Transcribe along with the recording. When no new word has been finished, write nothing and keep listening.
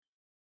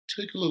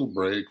take a little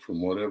break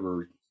from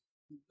whatever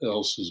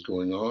else is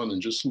going on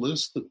and just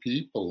list the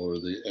people or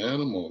the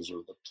animals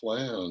or the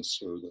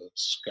plants or the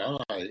sky,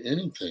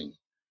 anything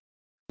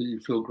that you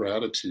feel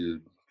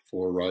gratitude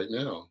for right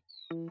now.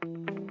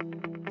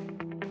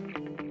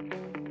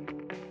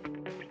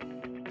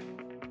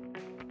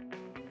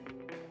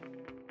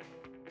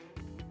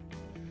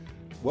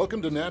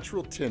 Welcome to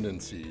Natural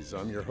Tendencies.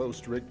 I'm your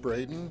host, Rick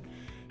Braden.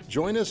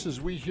 Join us as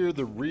we hear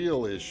the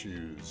real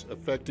issues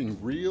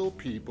affecting real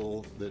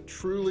people that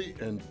truly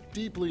and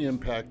deeply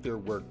impact their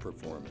work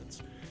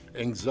performance.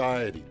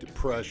 Anxiety,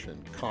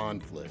 depression,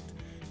 conflict,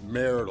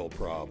 marital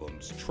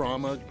problems,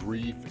 trauma,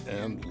 grief,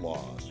 and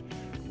loss.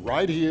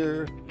 Right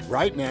here,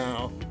 right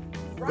now,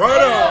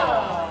 right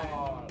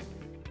on!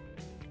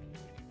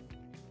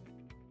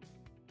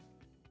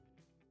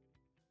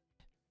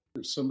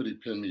 If somebody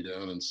pinned me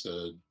down and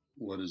said,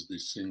 what is the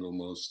single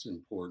most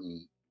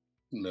important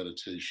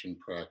meditation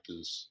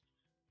practice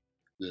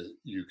that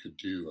you could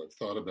do? I've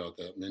thought about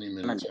that many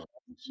times.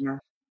 Yeah.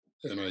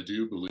 And I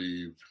do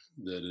believe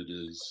that it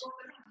is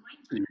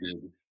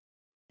seated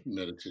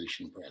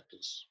meditation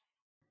practice.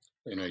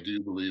 And I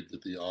do believe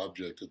that the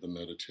object of the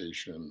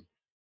meditation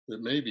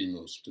that may be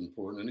most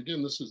important, and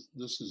again, this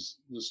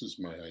is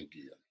my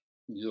idea.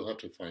 You'll have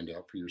to find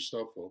out for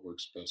yourself what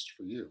works best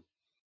for you.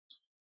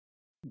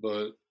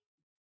 But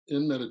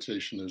in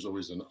meditation, there's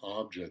always an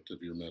object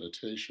of your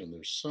meditation.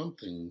 There's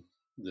something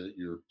that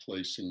you're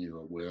placing your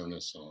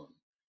awareness on.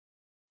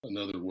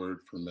 Another word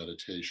for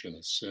meditation,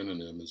 a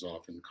synonym, is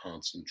often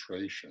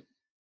concentration.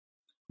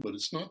 But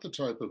it's not the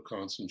type of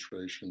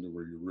concentration to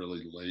where you're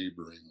really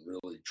laboring,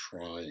 really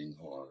trying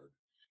hard.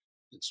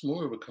 It's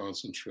more of a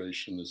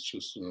concentration that's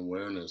just an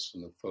awareness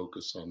and a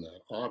focus on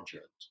that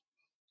object,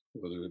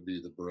 whether it be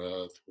the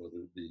breath, whether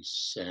it be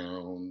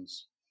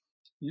sounds.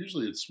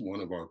 Usually it's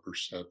one of our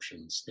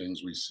perceptions,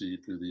 things we see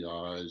through the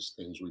eyes,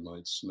 things we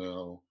might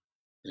smell,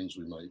 things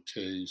we might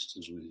taste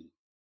as we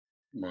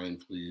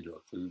mindfully eat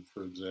our food,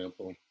 for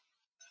example.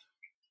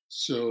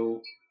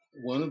 So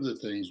one of the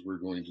things we're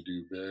going to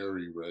do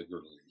very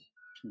regularly,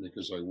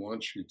 because I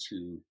want you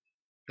to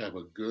have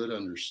a good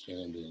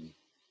understanding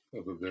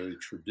of a very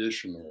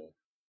traditional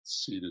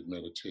seated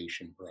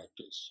meditation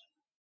practice.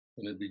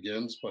 And it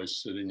begins by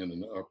sitting in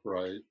an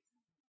upright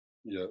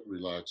yet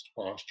relaxed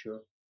posture.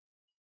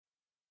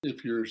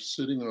 If you're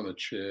sitting on a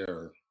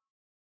chair,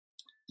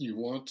 you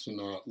want to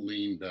not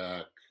lean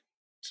back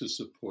to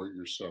support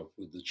yourself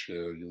with the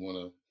chair. You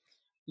want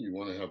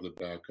to have the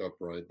back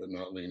upright, but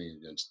not leaning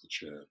against the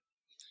chair.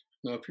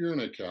 Now, if you're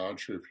on a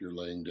couch or if you're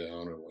laying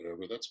down or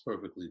whatever, that's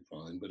perfectly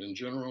fine. But in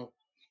general,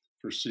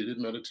 for seated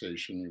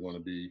meditation, you want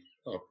to be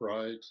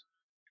upright.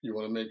 You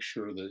want to make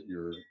sure that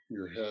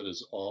your head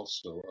is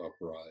also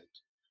upright.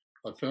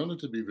 I found it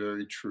to be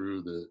very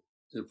true that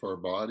if our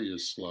body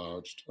is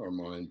slouched, our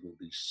mind will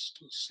be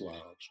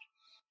slouched.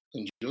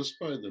 And just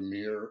by the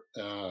mere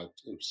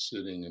act of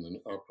sitting in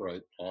an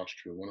upright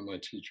posture, one of my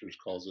teachers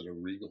calls it a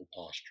regal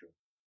posture.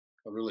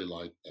 I really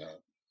like that.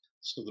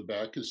 So the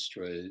back is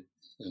straight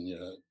and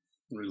yet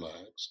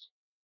relaxed.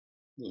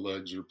 The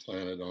legs are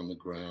planted on the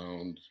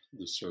ground,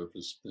 the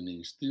surface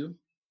beneath you.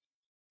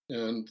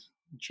 And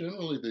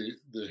generally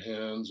the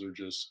hands are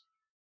just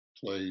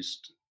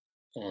placed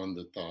on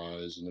the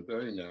thighs in a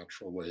very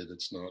natural way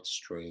that's not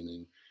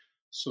straining.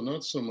 So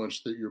not so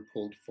much that you're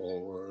pulled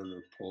forward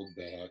or pulled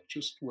back,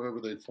 just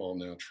wherever they fall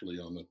naturally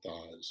on the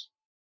thighs.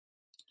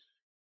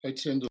 I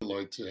tend to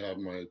like to have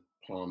my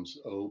palms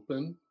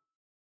open.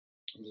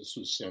 This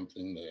was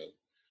something that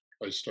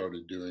I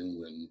started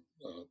doing when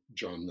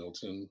John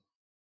Milton,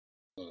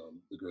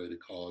 the great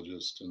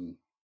ecologist and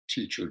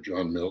teacher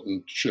John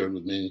Milton, shared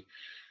with me,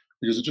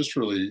 because it just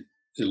really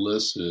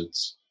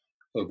elicits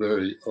a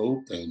very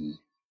open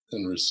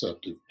and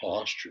receptive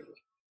posture.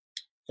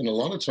 And a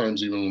lot of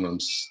times, even when I'm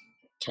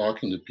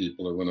talking to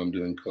people or when I'm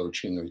doing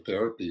coaching or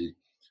therapy,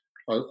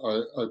 I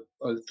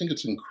think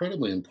it's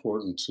incredibly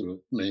important to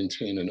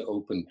maintain an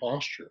open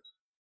posture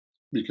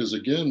because,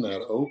 again,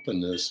 that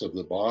openness of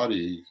the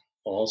body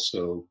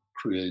also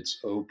creates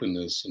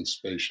openness and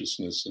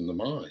spaciousness in the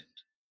mind.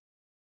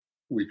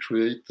 We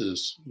create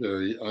this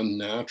very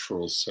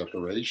unnatural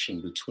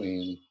separation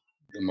between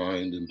the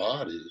mind and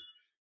body.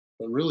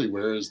 But really,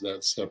 where is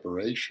that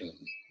separation?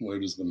 Where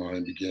does the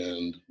mind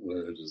begin?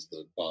 Where does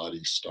the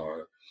body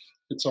start?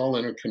 It's all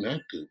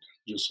interconnected,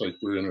 just like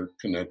we're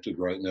interconnected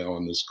right now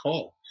on this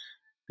call.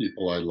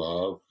 People I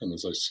love, and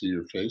as I see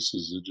your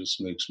faces, it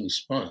just makes me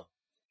smile.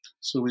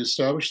 So we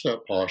establish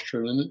that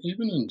posture, and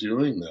even in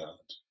doing that,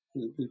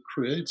 it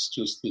creates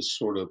just this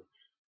sort of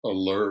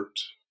alert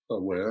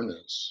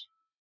awareness.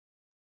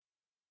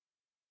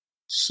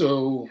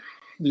 So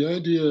the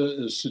idea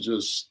is to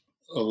just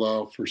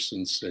allow for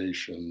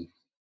sensation,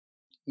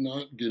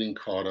 not getting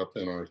caught up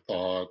in our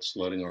thoughts,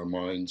 letting our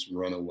minds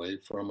run away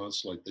from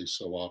us like they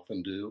so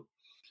often do,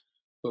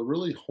 but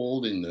really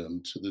holding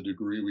them to the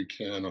degree we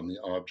can on the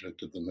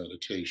object of the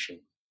meditation,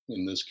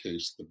 in this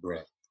case, the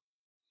breath.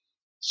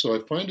 So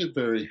I find it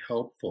very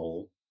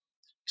helpful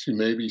to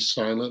maybe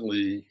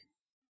silently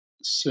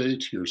say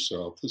to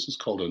yourself, this is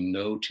called a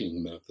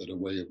noting method, a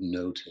way of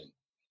noting.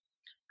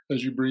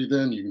 As you breathe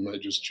in, you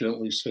might just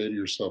gently say to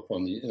yourself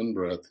on the in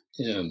breath,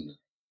 in,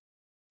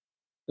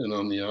 and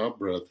on the out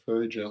breath,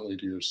 very gently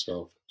to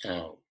yourself,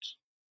 out.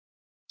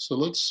 So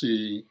let's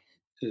see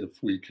if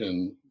we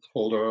can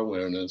hold our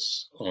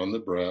awareness on the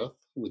breath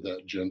with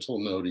that gentle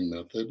noting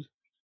method,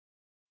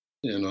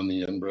 in on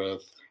the in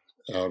breath,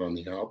 out on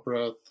the out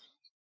breath.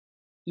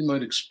 You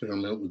might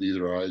experiment with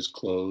either eyes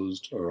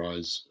closed or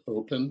eyes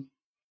open.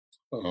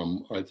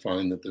 I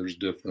find that there's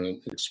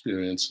different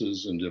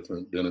experiences and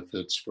different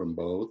benefits from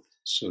both.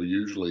 So,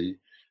 usually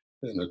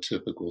in a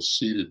typical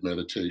seated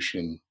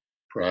meditation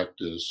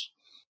practice,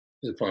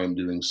 if I'm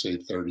doing, say,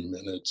 30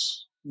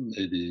 minutes,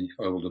 maybe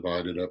I will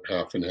divide it up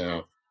half and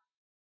half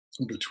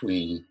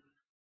between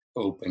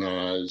open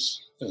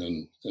eyes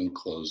and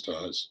closed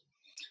eyes.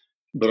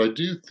 But I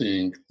do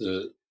think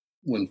that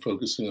when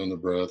focusing on the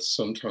breath,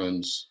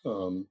 sometimes,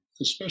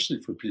 especially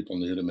for people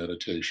new to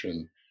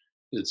meditation,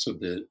 it's a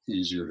bit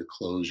easier to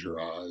close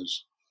your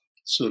eyes.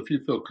 So if you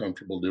feel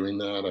comfortable doing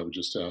that, I would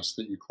just ask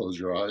that you close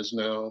your eyes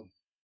now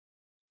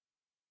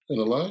and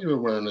allow your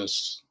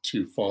awareness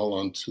to fall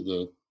onto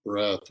the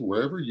breath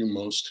wherever you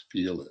most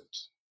feel it.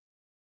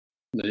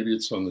 Maybe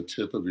it's on the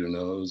tip of your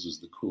nose as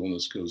the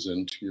coolness goes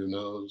into your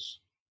nose.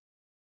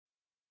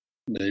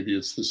 Maybe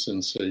it's the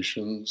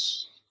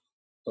sensations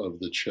of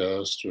the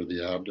chest or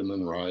the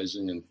abdomen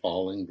rising and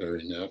falling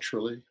very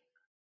naturally.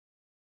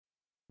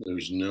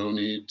 There's no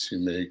need to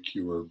make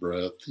your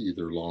breath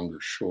either long or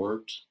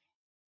short.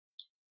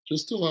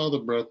 Just allow the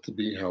breath to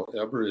be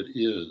however it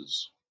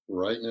is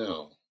right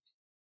now.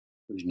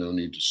 There's no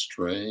need to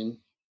strain.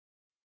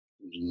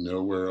 There's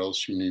nowhere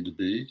else you need to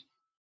be.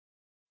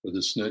 For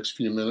this next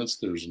few minutes,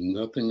 there's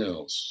nothing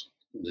else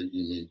that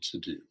you need to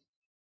do.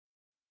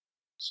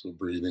 So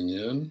breathing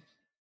in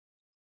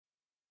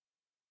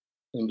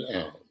and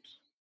out.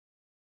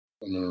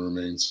 I'm going to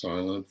remain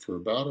silent for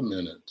about a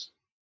minute.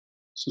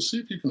 So see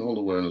if you can hold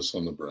awareness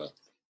on the breath.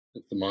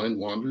 If the mind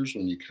wanders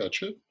when you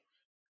catch it,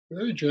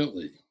 very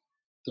gently,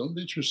 don't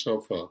beat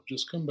yourself up.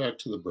 Just come back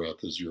to the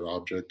breath as your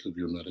object of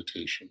your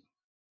meditation.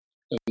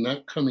 And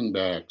that coming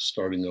back,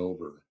 starting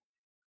over,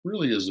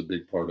 really is a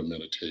big part of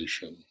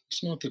meditation.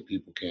 It's not that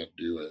people can't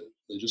do it,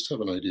 they just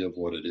have an idea of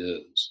what it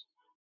is.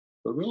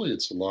 But really,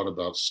 it's a lot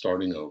about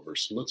starting over.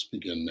 So let's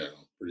begin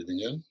now. Breathing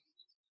in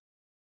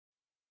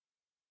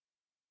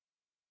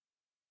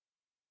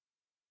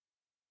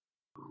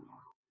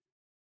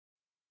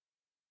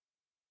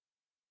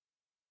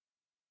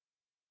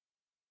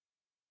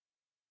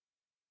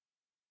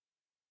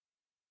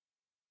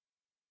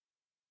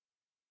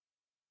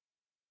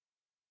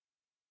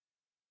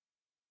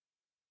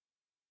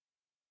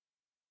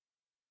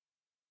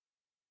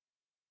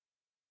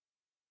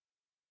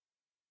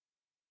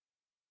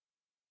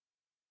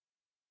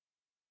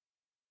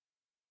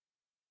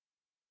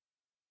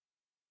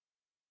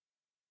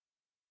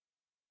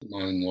the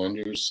mind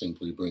wanders,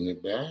 simply bring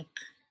it back.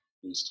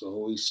 Just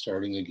always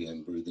starting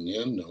again. Breathing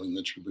in, knowing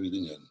that you're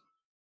breathing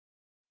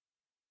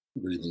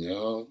in. Breathing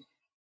out,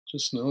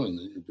 just knowing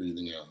that you're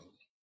breathing out.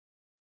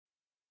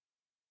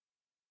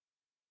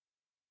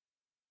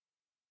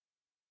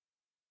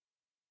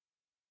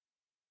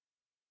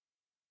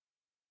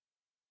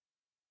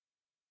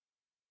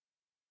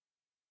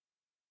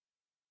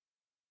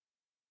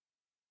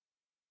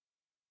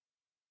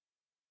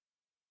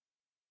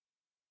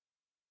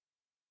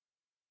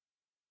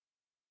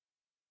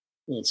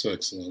 That's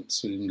excellent.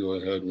 So you can go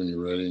ahead when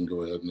you're ready and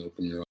go ahead and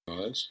open your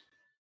eyes.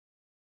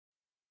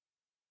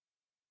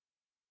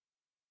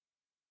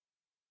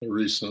 I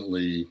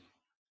recently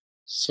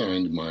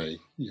signed my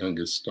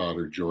youngest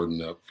daughter,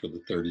 Jordan, up for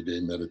the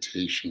 30-day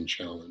meditation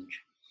challenge.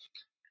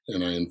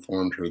 And I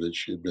informed her that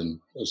she had been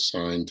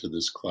assigned to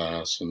this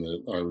class and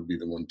that I would be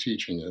the one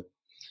teaching it.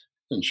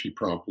 And she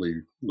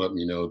promptly let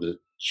me know that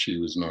she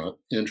was not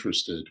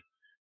interested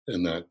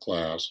in that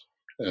class.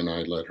 And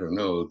I let her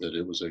know that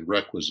it was a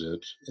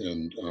requisite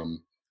and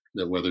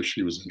that whether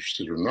she was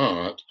interested or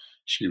not,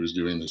 she was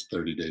doing this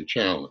 30-day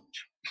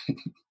challenge.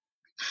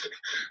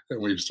 And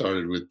we've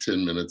started with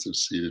 10 minutes of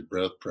seated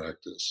breath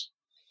practice.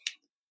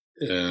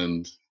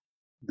 And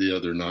the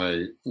other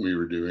night we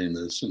were doing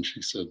this, and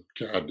she said,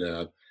 God,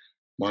 Dad,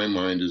 my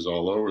mind is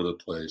all over the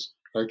place.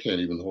 I can't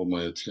even hold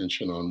my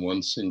attention on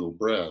one single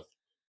breath.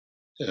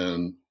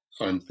 And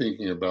I'm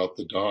thinking about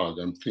the dog.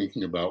 I'm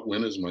thinking about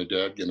when is my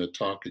dad going to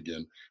talk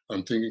again?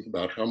 I'm thinking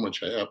about how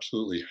much I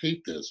absolutely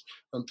hate this.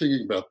 I'm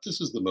thinking about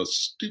this is the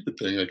most stupid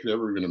thing I could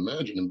ever even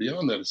imagine. And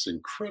beyond that, it's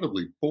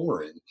incredibly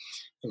boring.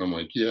 And I'm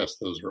like, yes,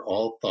 those are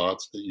all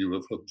thoughts that you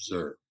have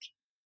observed.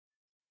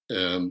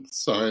 And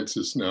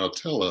scientists now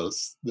tell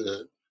us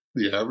that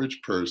the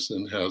average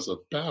person has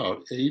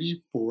about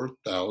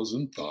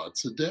 84,000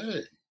 thoughts a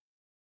day.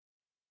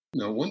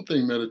 Now, one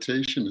thing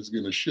meditation is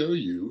going to show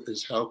you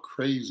is how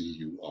crazy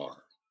you are.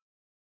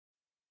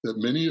 That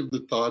many of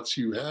the thoughts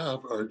you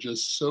have are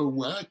just so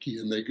wacky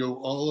and they go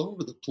all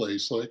over the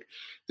place. Like,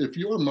 if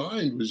your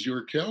mind was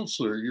your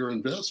counselor, your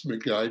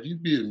investment guide,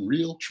 you'd be in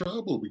real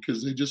trouble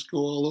because they just go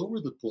all over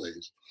the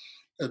place.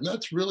 And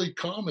that's really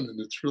common and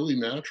it's really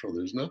natural.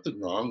 There's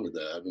nothing wrong with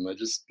that. And I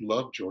just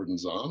love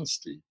Jordan's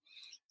honesty.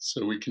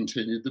 So we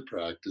continued the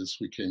practice.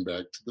 We came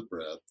back to the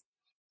breath.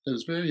 It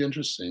was very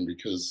interesting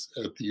because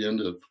at the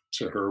end of,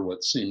 to her,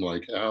 what seemed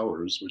like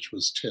hours, which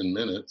was 10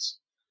 minutes,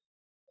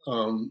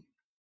 um,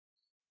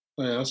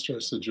 I asked her, I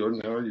said,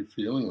 Jordan, how are you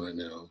feeling right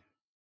now?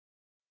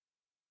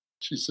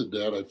 She said,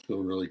 Dad, I feel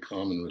really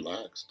calm and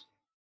relaxed.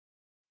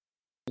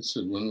 I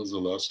said, when was the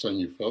last time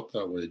you felt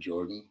that way,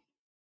 Jordan?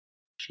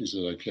 She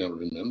said, I can't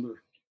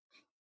remember.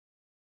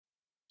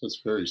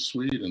 That's very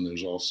sweet. And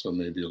there's also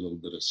maybe a little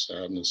bit of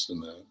sadness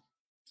in that.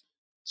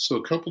 So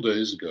a couple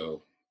days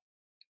ago,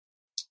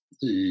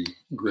 the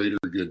Greater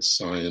Good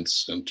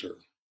Science Center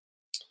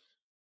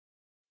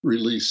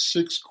released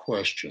 6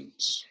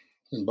 questions.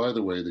 And by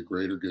the way, the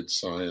Greater Good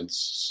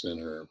Science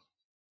Center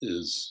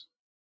is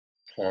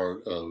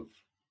part of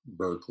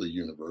Berkeley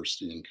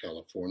University in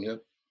California.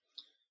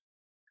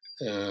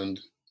 And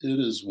it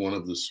is one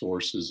of the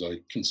sources I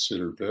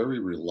consider very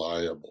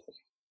reliable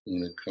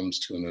when it comes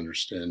to an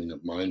understanding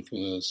of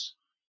mindfulness,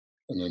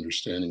 an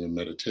understanding of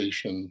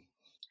meditation,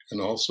 and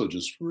also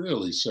just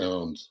really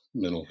sound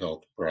mental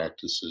health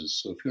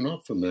practices. So if you're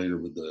not familiar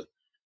with the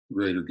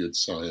Greater Good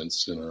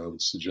Science Center, I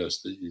would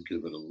suggest that you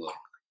give it a look.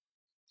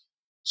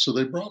 So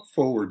they brought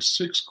forward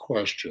 6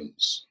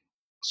 questions,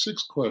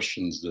 6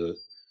 questions that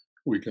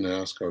we can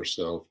ask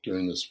ourselves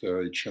during this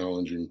very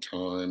challenging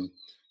time,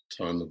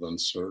 time of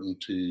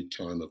uncertainty,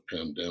 time of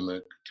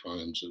pandemic,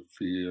 times of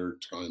fear,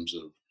 times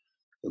of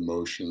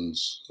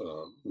emotions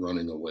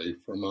running away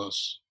from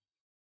us.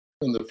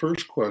 And the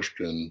first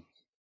question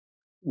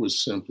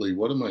was simply,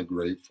 what am I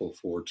grateful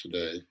for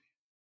today?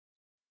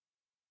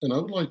 And I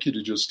would like you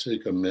to just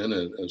take a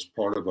minute as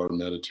part of our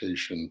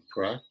meditation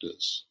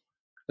practice.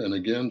 And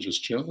again,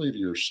 just gently to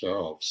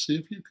yourself, see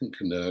if you can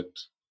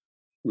connect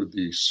with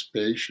the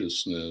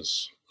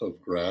spaciousness of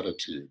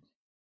gratitude.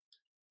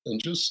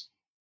 And just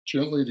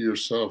gently to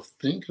yourself,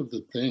 think of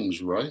the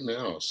things right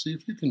now. See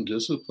if you can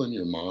discipline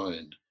your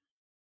mind.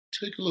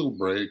 Take a little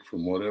break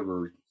from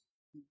whatever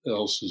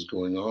else is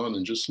going on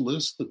and just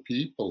list the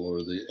people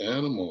or the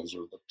animals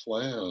or the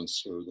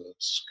plants or the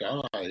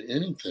sky,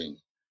 anything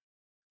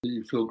that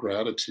you feel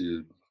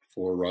gratitude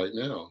for right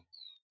now.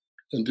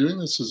 And doing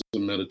this as a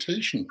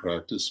meditation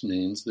practice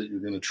means that you're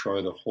going to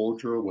try to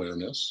hold your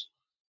awareness,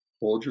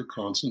 hold your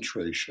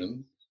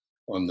concentration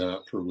on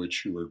that for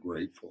which you are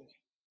grateful.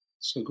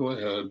 So go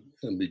ahead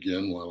and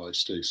begin while I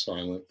stay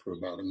silent for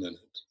about a minute.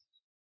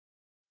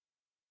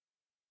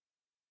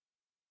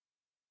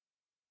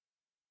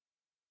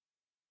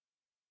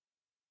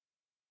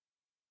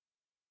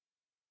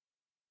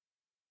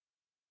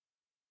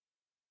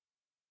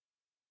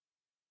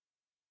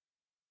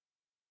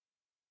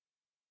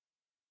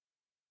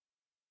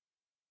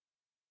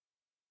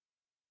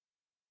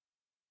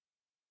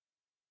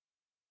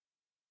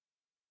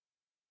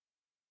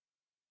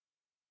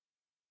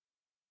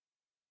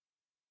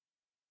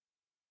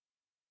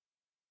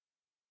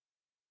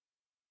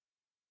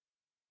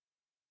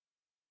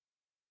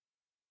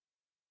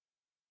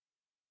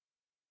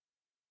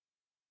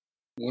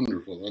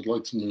 Wonderful. I'd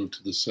like to move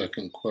to the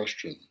second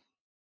question.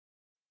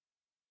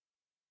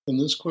 And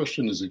this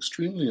question is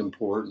extremely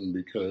important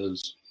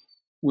because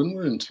when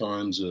we're in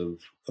times of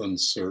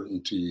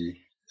uncertainty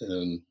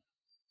and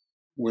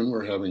when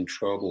we're having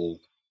trouble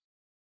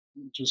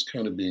just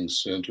kind of being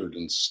centered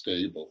and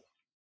stable,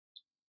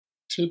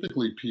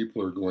 typically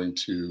people are going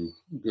to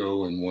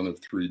go in one of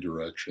 3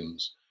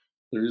 directions.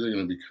 They're either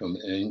going to become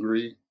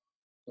angry,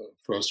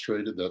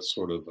 frustrated, that's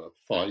sort of a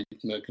fight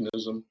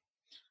mechanism.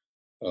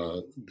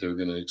 They're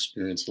going to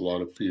experience a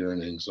lot of fear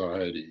and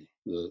anxiety,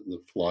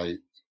 the flight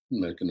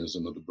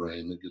mechanism of the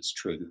brain that gets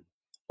triggered,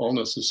 all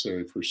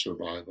necessary for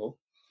survival.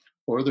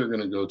 Or they're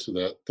going to go to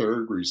that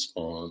third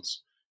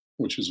response,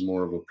 which is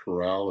more of a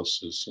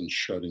paralysis and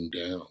shutting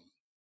down.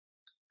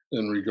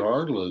 And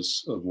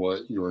regardless of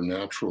what your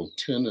natural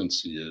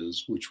tendency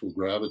is, which will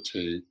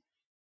gravitate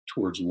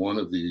towards one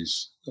of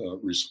these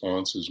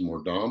responses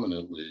more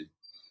dominantly,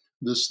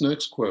 this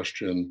next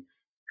question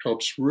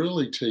helps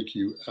really take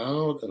you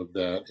out of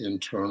that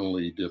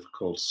internally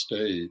difficult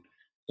state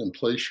and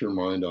place your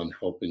mind on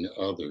helping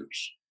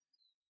others.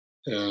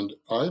 And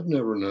I've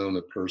never known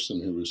a person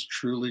who was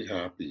truly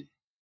happy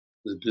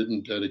that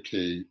didn't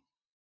dedicate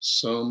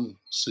some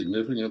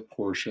significant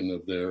portion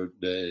of their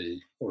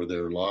day or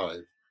their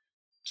life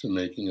to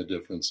making a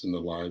difference in the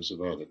lives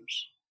of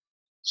others.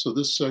 So,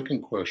 this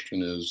second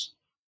question is,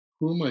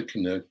 who am I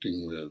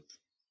connecting with?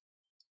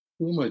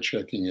 Who am I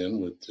checking in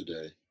with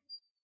today?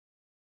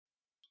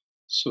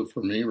 So,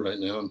 for me right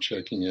now, I'm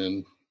checking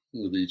in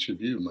with each of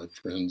you, my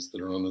friends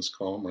that are on this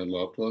call, my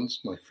loved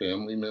ones, my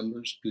family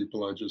members,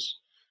 people I just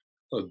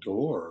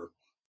adore.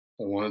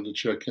 I wanted to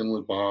check in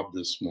with Bob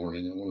this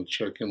morning. I want to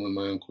check in with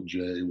my Uncle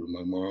Jay, with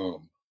my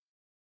mom,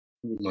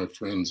 with my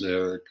friends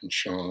Eric and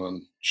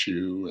Sean,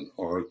 Chu and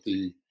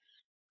Arthi,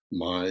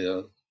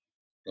 Maya.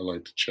 I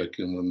like to check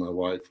in with my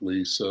wife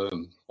Lisa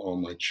and all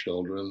my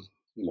children,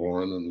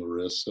 Lauren and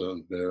Larissa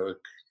and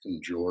Barrick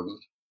and Jordan.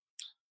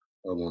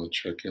 I want to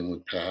check in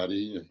with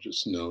Patty and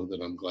just know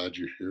that I'm glad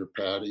you're here,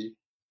 Patty,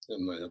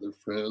 and my other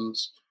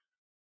friends.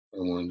 I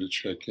wanted to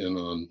check in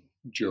on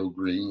Joe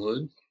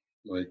Greenwood.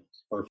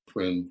 Our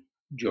friend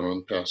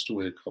John passed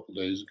away a couple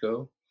days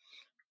ago.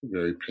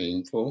 Very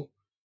painful.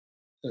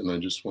 And I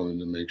just wanted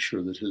to make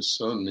sure that his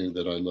son knew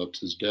that I loved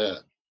his dad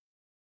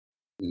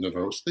and that I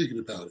was thinking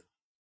about it.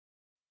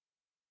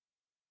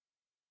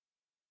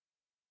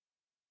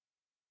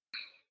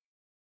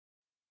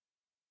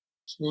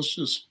 So let's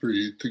just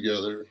breathe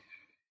together.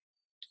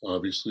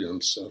 Obviously,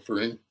 I'm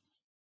suffering.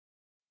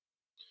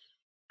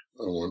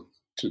 I want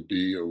to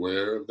be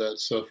aware of that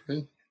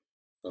suffering.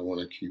 I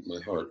want to keep my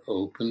heart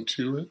open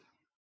to it.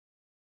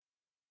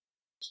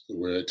 So the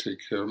way I take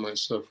care of my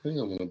suffering,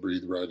 I want to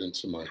breathe right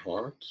into my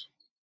heart.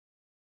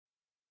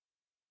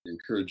 I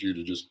encourage you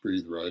to just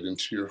breathe right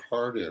into your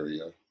heart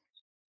area.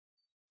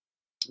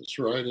 Just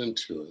right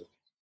into it.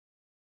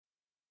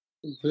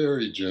 A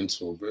very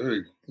gentle,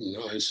 very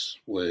nice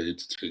way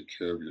to take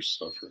care of your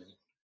suffering.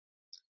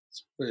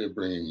 It's a way of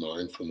bringing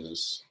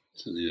mindfulness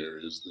to the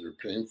areas that are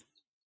painful.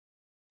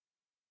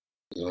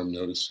 And I'm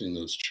noticing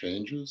those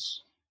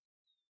changes.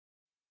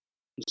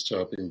 Just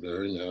tapping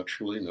very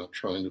naturally, not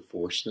trying to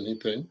force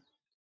anything,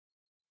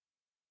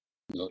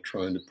 not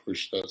trying to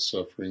push that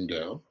suffering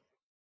down.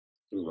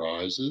 It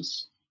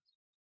arises,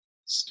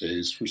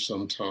 stays for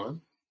some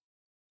time,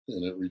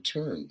 and it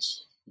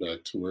returns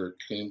back to where it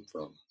came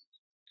from.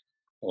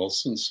 All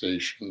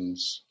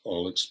sensations,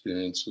 all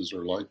experiences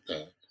are like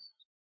that.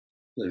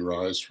 They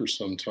rise for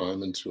some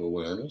time into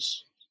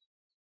awareness.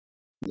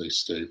 They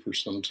stay for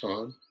some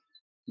time.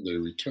 They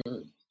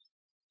return.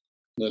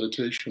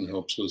 Meditation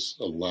helps us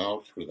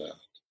allow for that,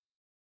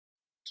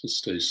 to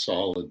stay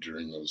solid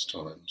during those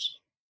times,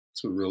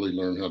 to really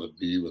learn how to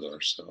be with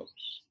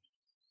ourselves.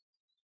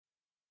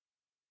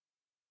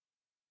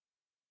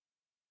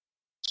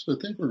 So I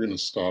think we're going to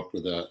stop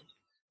with that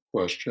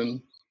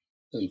question.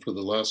 And for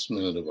the last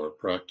minute of our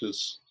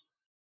practice,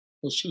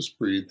 let's just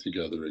breathe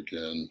together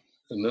again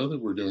and know that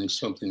we're doing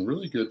something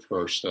really good for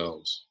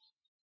ourselves.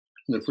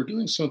 And if we're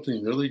doing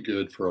something really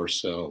good for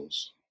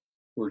ourselves,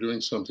 we're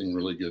doing something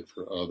really good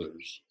for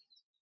others.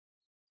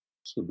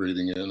 So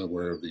breathing in,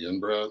 aware of the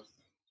in-breath.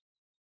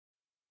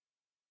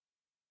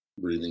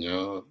 Breathing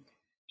out,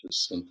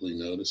 just simply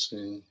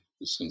noticing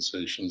the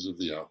sensations of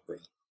the out-breath.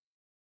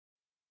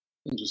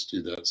 And just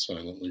do that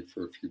silently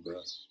for a few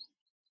breaths.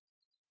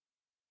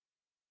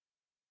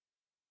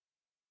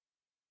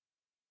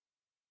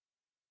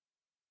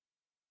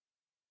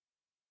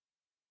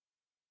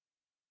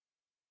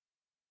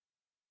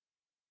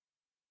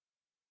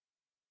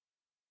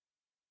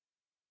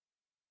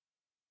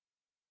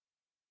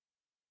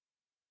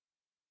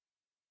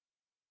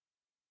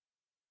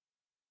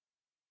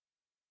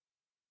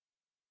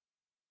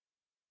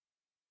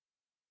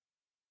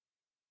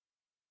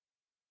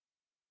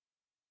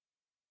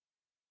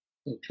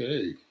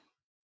 Okay,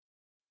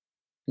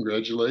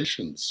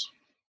 congratulations.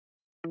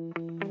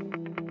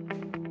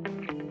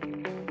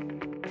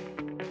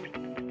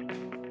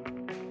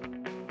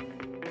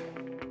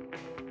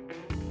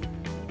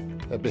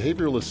 At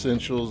Behavioral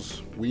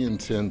Essentials, we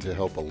intend to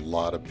help a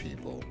lot of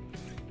people,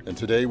 and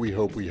today we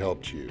hope we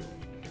helped you.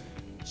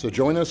 So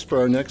join us for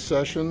our next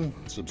session.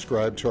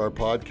 Subscribe to our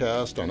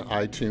podcast on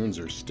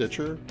iTunes or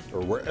Stitcher, or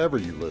wherever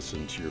you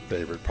listen to your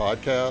favorite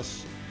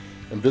podcasts,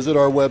 and visit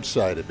our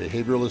website at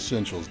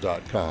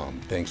behavioralessentials.com.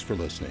 Thanks for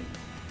listening.